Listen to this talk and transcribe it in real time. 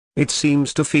It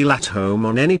seems to feel at home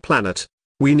on any planet.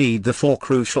 We need the four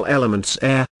crucial elements: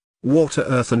 air, water,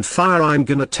 earth and fire. I'm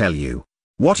gonna tell you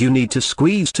what you need to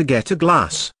squeeze to get a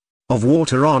glass of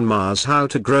water on Mars, how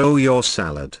to grow your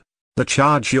salad, to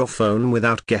charge your phone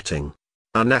without getting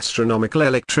an astronomical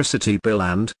electricity bill,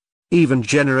 and even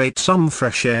generate some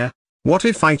fresh air. What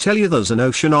if I tell you there's an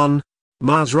ocean on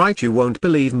Mars? Right, you won't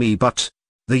believe me, but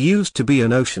there used to be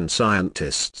an ocean.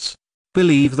 Scientists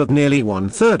believe that nearly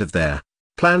 1/3 of their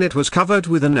planet was covered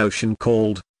with an ocean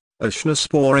called Oceanus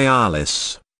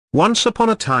Borealis. Once upon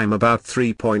a time, about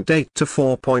 3.8 to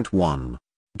 4.1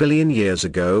 billion years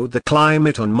ago, the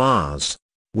climate on Mars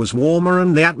was warmer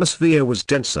and the atmosphere was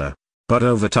denser, but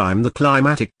over time the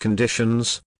climatic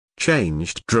conditions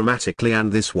changed dramatically,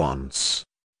 and this once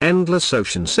endless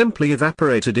ocean simply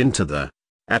evaporated into the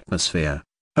atmosphere.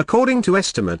 According to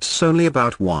estimates, only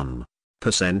about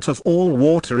 1% of all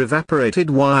water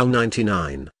evaporated, while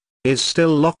 99% is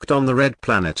still locked on the red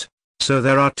planet. So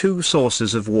there are two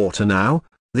sources of water now: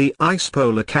 the ice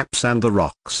polar caps and the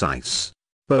rocks ice.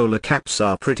 Polar caps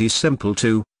are pretty simple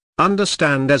to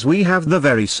understand, as we have the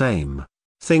very same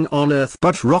thing on Earth,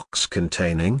 but rocks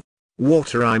containing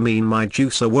water, I mean my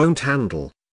juicer won't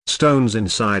handle stones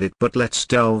inside it. But let's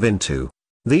delve into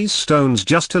these stones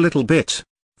just a little bit.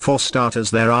 For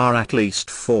starters, there are at least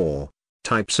 4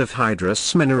 types of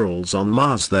hydrous minerals on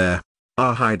Mars. There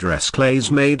are hydrous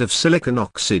clays made of silicon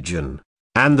oxygen,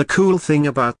 and the cool thing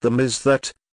about them is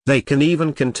that they can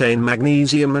even contain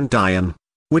magnesium and iron,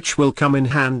 which will come in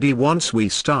handy once we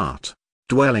start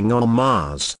dwelling on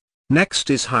Mars. Next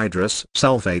is hydrous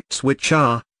sulfates, which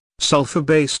are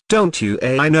sulfur-based. Don't you?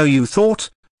 I know you thought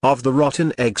of the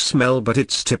rotten egg smell, but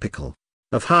it's typical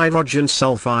of hydrogen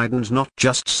sulfide and not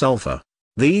just sulfur.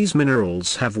 These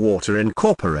minerals have water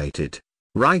incorporated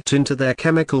right into their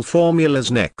chemical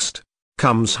formulas. Next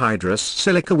comes hydrous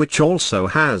silica, which also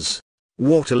has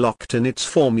water locked in its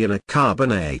formula.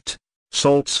 Carbonate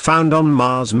salts found on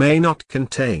Mars may not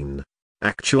contain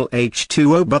actual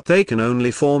H2O, but they can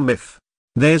only form if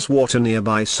there's water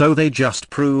nearby, so they just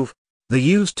prove there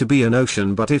used to be an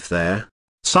ocean. But if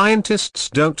scientists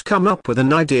don't come up with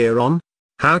an idea on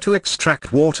how to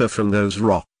extract water from those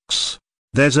rocks,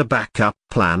 there's a backup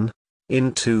plan.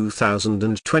 In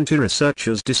 2020,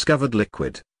 researchers discovered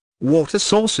liquid water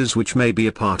sources which may be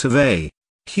a part of a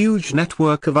huge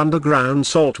network of underground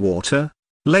saltwater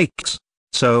lakes.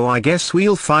 So I guess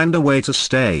we'll find a way to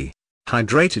stay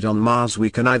hydrated on Mars. We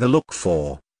can either look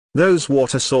for those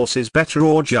water sources better,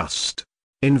 or just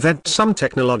invent some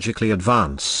technologically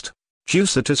advanced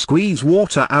juicer to squeeze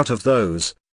water out of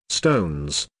those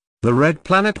stones. The red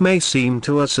planet may seem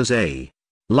to us as a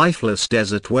lifeless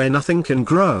desert where nothing can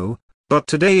grow, but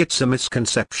today it's a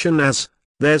misconception, as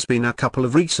there's been a couple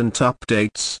of recent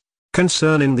updates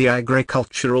concerning the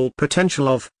agricultural potential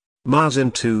of Mars.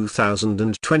 In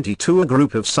 2022, a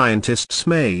group of scientists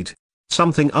made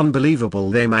something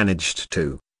unbelievable. They managed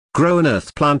to grow an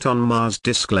earth plant on Mars.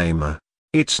 Disclaimer: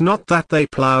 it's not that they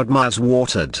plowed Mars,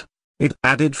 watered it,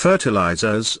 added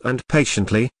fertilizers and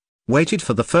patiently waited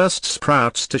for the first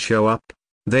sprouts to show up.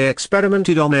 They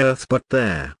experimented on Earth, but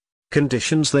their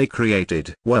conditions they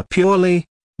created were purely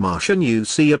Martian. You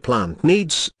see, a plant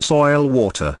needs soil,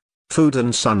 water, food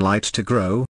and sunlight to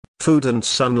grow. Food and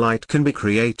sunlight can be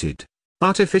created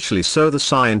artificially, so the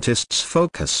scientists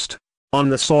focused on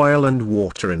the soil and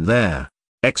water in their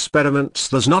experiments.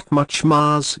 There's not much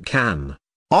Mars can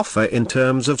offer in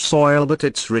terms of soil, but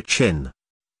it's rich in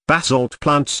basalt.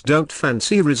 Plants don't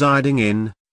fancy residing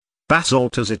in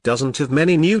basalt as it doesn't have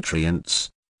many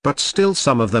nutrients, but still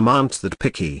some of them aren't that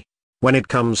picky when it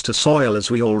comes to soil.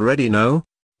 As we already know,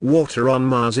 water on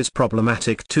Mars is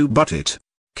problematic too, but it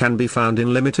can be found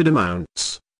in limited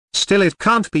amounts. Still, it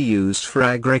can't be used for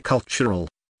agricultural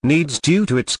needs due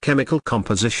to its chemical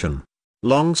composition.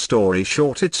 Long story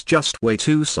short, it's just way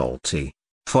too salty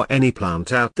for any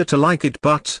plant out there to like it.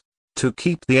 But to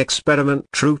keep the experiment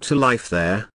true to life,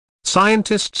 there,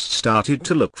 scientists started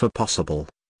to look for possible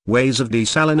ways of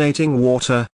desalinating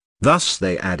water. Thus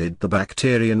they added the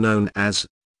bacteria known as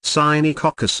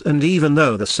Cyanococcus, and even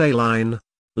though the saline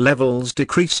levels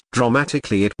decreased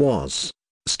dramatically, it was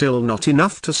still not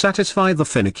enough to satisfy the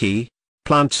finicky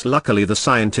plants. Luckily, the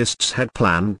scientists had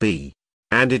plan B,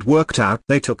 and it worked out.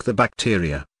 They took the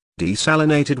bacteria,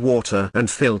 desalinated water and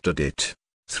filtered it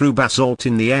through basalt.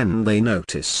 In the end, they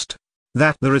noticed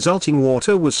that the resulting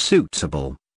water was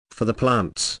suitable for the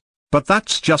plants. But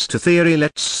that's just a theory.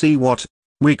 Let's see what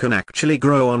we can actually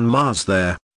grow on Mars.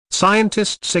 There,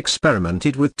 scientists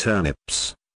experimented with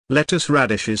turnips, lettuce,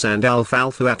 radishes and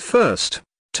alfalfa. At first,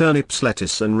 turnips,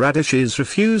 lettuce and radishes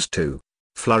refused to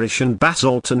flourish in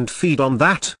basalt and feed on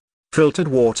that. filtered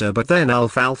water, but then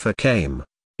alfalfa came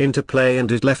into play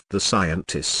and it left the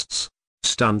scientists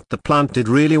stunned. The plant did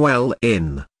really well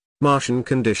in Martian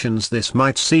conditions. This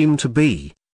might seem to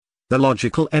be the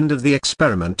logical end of the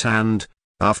experiment, and,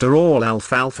 after all,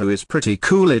 alfalfa is pretty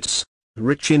cool. It's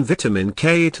rich in vitamin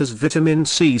K, it has vitamin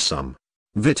C, some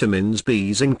vitamins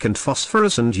B, zinc and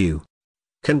phosphorus, and you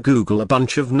can Google a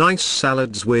bunch of nice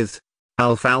salads with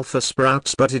alfalfa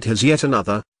sprouts, but it has yet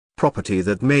another property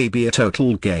that may be a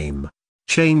total game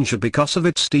changer because of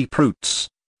its deep roots.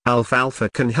 Alfalfa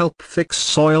can help fix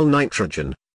soil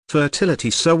nitrogen, fertility.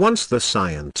 So once the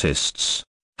scientists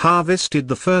harvested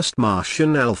the first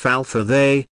Martian alfalfa,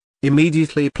 they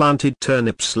immediately planted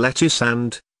turnips, lettuce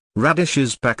and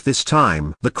radishes. Back this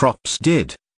time the crops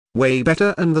did way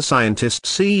better, and the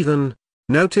scientists even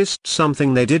noticed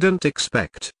something they didn't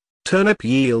expect. Turnip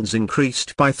yields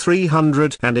increased by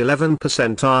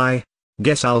 311%. I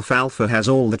guess alfalfa has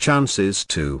all the chances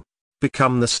to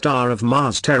become the star of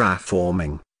Mars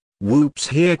terraforming. Whoops,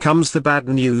 here comes the bad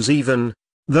news. Even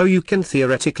though you can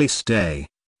theoretically stay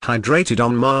hydrated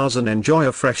on Mars and enjoy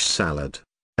a fresh salad,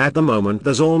 at the moment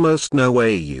there's almost no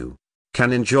way you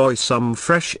can enjoy some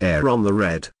fresh air on the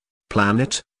red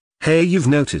planet. Hey, you've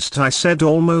noticed I said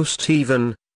almost.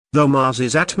 Even though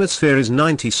Mars's atmosphere is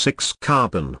 96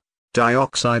 carbon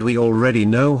dioxide, we already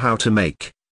know how to make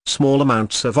small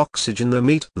amounts of oxygen that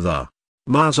meet the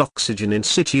Mars oxygen in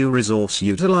situ resource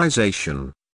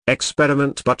utilization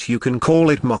experiment, but you can call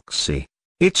it MOXIE.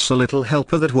 It's a little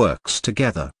helper that works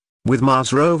together with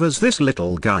Mars rovers. This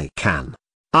little guy can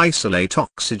isolate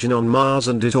oxygen on Mars,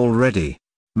 and it already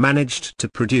managed to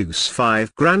produce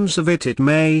 5 grams of it. It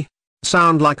may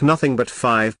sound like nothing, but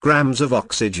 5 grams of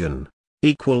oxygen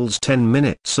equals 10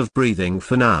 minutes of breathing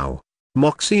for now.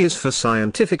 MOXIE is for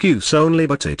scientific use only,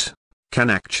 but it can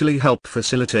actually help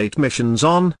facilitate missions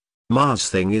on Mars.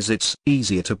 Thing is, it's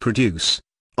easier to produce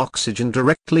oxygen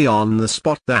directly on the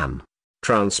spot than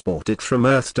transport it from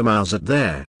Earth to Mars at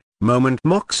their moment.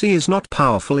 MOXIE is not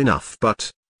powerful enough,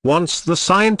 but once the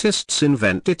scientists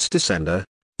invent its descender,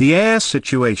 the air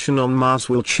situation on Mars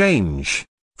will change.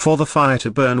 For the fire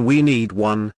to burn, we need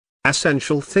one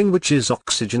essential thing, which is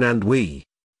oxygen, and we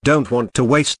don't want to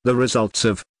waste the results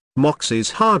of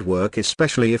MOXIE's hard work,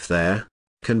 especially if there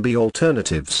can be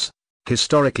alternatives.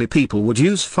 Historically, people would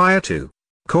use fire to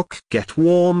cook, get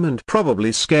warm, and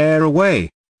probably scare away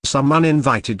some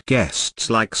uninvited guests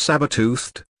like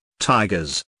saber-toothed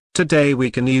tigers. Today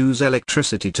we can use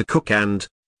electricity to cook and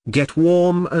get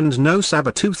warm, and no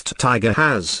saber-toothed tiger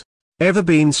has ever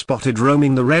been spotted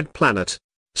roaming the red planet.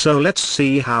 So let's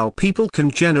see how people can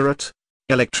generate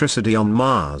electricity on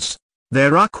Mars.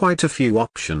 There are quite a few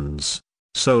options.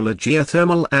 Solar,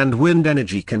 geothermal and wind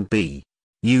energy can be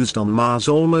used on Mars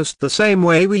almost the same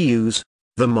way we use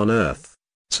them on Earth.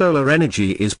 Solar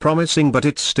energy is promising, but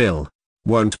it still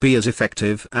won't be as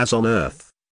effective as on Earth.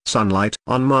 Sunlight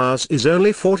on Mars is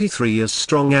only 43 as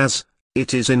strong as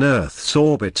it is in Earth's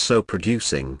orbit, so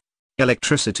producing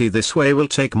electricity this way will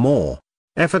take more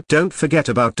effort. Don't forget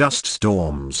about dust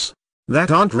storms that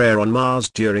aren't rare on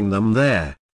Mars. During them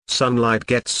their sunlight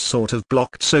gets sort of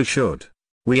blocked, so should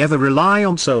we ever rely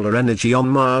on solar energy on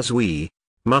Mars, we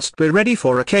must be ready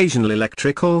for occasional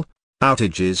electrical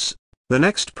outages. The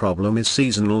next problem is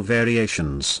seasonal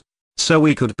variations. So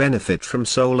we could benefit from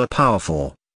solar power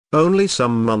for only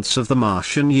some months of the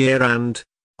Martian year, and,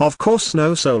 of course,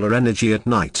 no solar energy at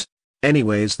night.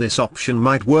 Anyways, this option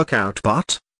might work out,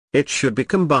 but it should be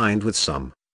combined with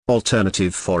some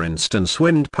alternative. For instance,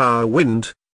 wind power.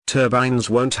 Wind turbines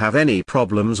won't have any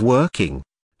problems working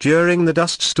during the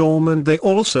dust storm, and they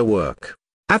also work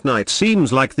at night.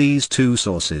 Seems like these two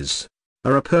sources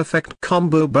are a perfect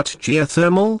combo, but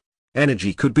geothermal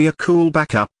energy could be a cool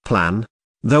backup plan,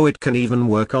 though it can even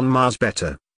work on Mars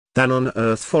better than on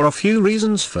Earth for a few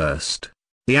reasons. First,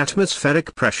 the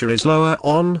atmospheric pressure is lower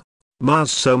on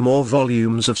Mars, so more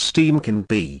volumes of steam can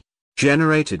be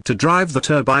generated to drive the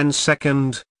turbines.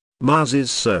 Second,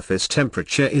 Mars's surface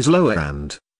temperature is lower,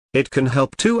 and it can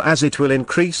help too, as it will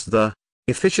increase the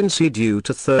efficiency due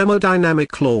to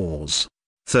thermodynamic laws.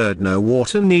 Third, no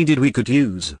water needed. We could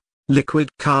use liquid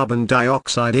carbon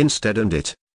dioxide instead, and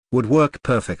it would work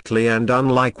perfectly. And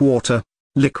unlike water,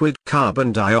 liquid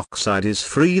carbon dioxide is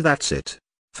free. That's it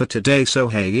for today. So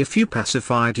hey, if you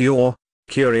pacified your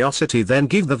curiosity, then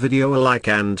give the video a like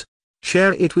and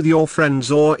share it with your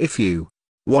friends, or if you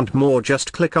want more,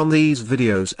 just click on these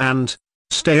videos and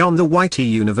stay on the YT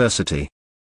University.